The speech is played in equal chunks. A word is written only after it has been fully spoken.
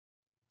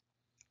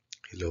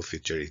Hello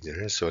future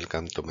engineers,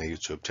 welcome to my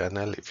YouTube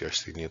channel. If you're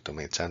still new to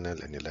my channel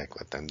and you like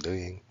what I'm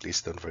doing,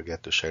 please don't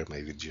forget to share my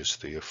videos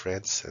to your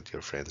friends and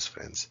your friends'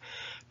 friends.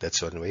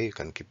 That's one way you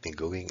can keep me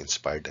going,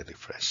 inspired and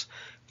refreshed.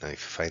 Now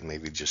if you find my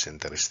videos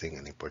interesting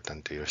and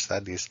important to your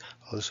studies,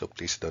 also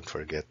please don't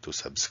forget to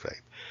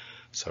subscribe.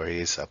 So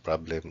here is a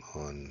problem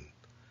on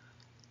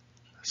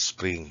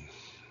spring.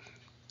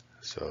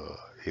 So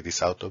it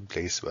is out of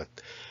place, but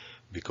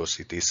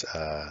because it is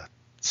a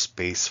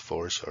space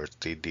force or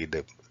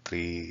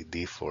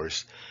 3D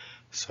force,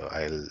 so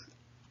I'll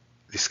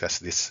discuss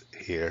this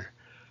here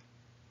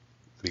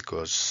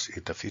because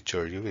in the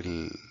future you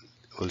will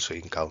also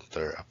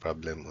encounter a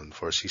problem on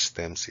force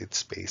systems in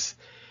space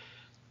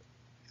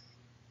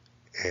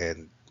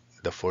and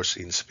the force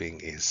in spring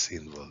is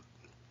involved.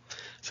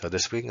 So the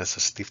spring has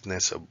a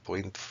stiffness of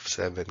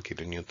 0.7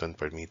 kilonewton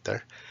per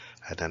meter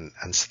and an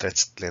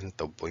unstretched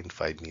length of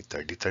 0.5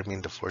 meter.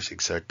 Determine the force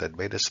exerted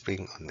by the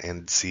spring on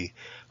end C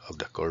of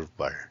the curved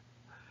bar.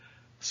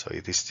 So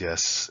it is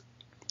just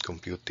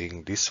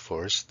computing this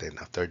force, then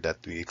after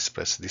that we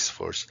express this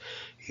force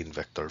in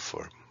vector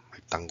form,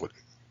 rectangular,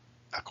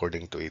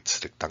 according to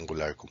its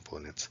rectangular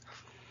components.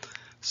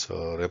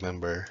 So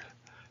remember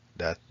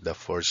that the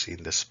force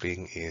in the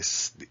spring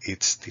is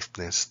its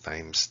stiffness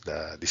times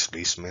the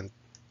displacement,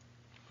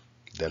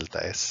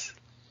 delta S,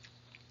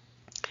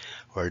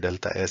 where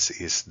delta S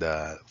is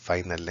the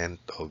final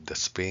length of the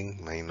spring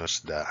minus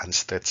the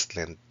unstretched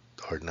length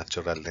or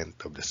natural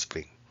length of the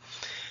spring.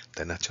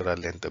 The natural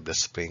length of the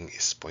spring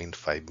is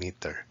 0.5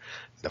 meter.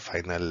 The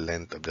final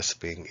length of the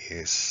spring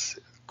is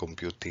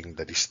computing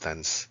the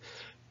distance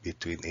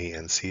between A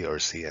and C or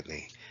C and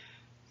A.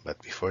 But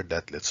before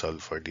that, let's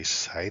solve for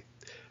this height.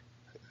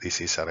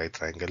 This is a right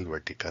triangle,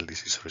 vertical,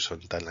 this is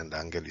horizontal, and the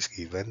angle is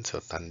given.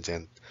 So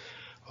tangent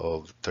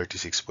of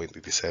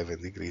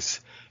 36.87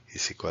 degrees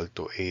is equal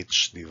to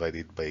h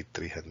divided by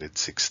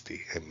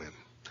 360 mm.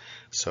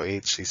 So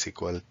h is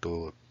equal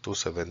to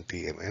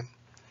 270 mm.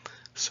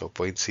 So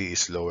point C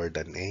is lower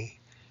than A,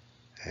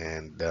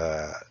 and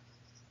the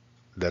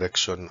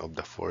direction of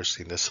the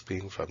force in the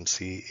spring from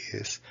C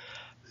is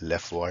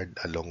leftward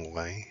along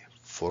Y,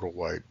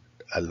 forward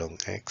along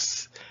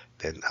X,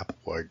 then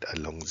upward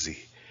along Z.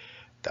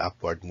 The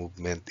upward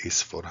movement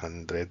is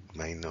 400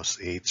 minus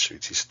h,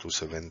 which is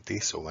 270,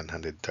 so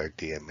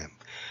 130 mm.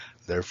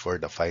 Therefore,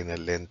 the final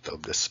length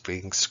of the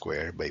spring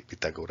square by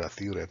Pythagoras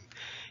theorem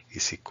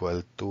is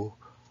equal to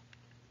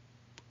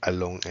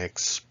along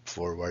x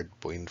forward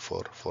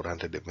 0.4,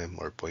 400 mm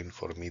or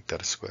 0.4 meter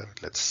square.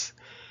 Let's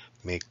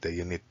make the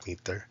unit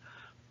meter.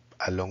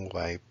 Along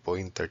y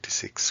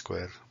 0.36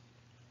 square.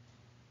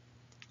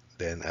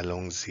 Then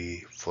along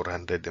z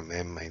 400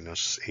 mm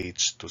minus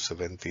h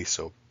 270,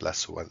 so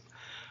plus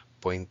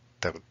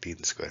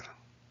 1.13 square.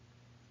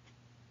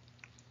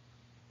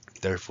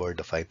 Therefore,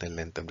 the final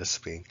length of the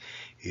spring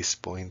is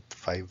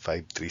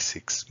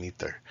 0.5536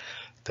 meter.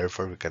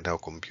 Therefore, we can now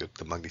compute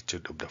the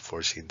magnitude of the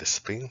force in the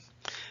spring,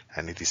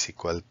 and it is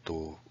equal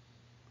to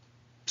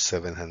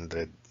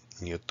 700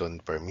 Newton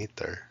per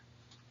meter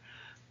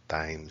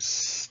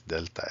times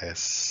delta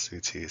S,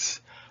 which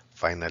is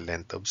final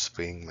length of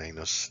spring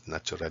minus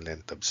natural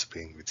length of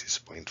spring, which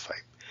is 0.5.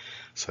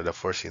 So the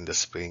force in the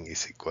spring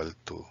is equal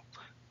to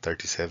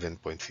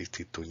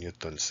 37.52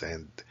 newtons,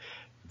 and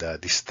the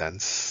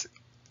distance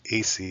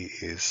AC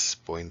is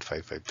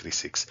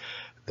 0.5536.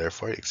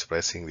 Therefore,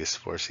 expressing this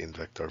force in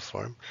vector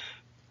form,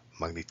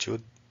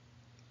 magnitude,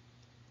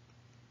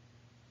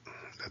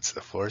 that's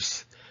the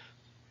force,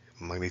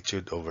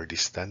 magnitude over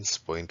distance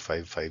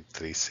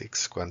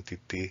 0.5536,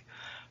 quantity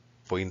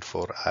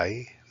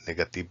 0.4I,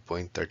 negative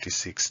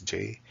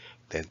 0.36J,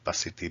 then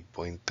positive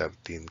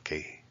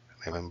 0.13K.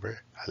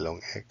 Remember,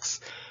 along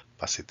X,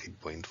 positive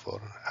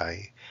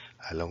 0.4I,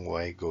 along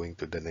Y going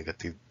to the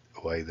negative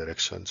Y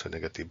direction, so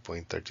negative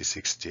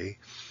 0.36J,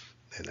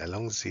 then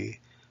along Z,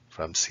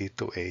 from C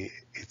to A,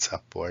 it's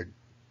upward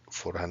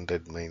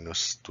 400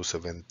 minus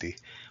 270,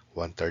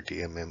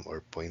 130 mm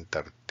or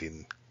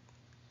 0.13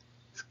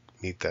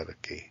 meter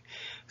K.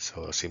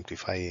 So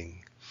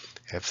simplifying,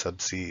 F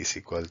sub C is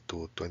equal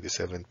to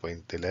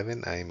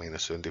 27.11 I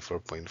minus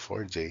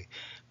 24.4 J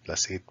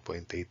plus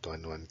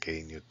 8.811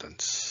 K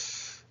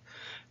newtons.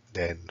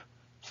 Then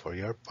for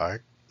your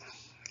part,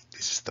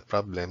 this is the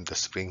problem. The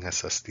spring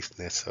has a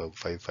stiffness of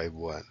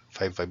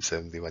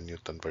 5571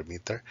 Newton per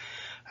meter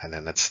and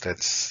an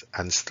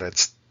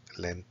unstretched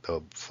length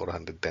of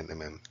 410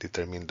 mm.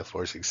 Determine the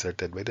force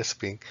exerted by the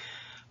spring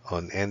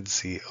on end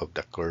C of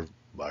the curved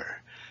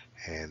bar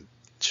and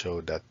show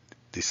that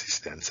this is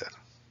the answer.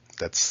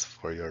 That's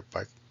for your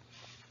part.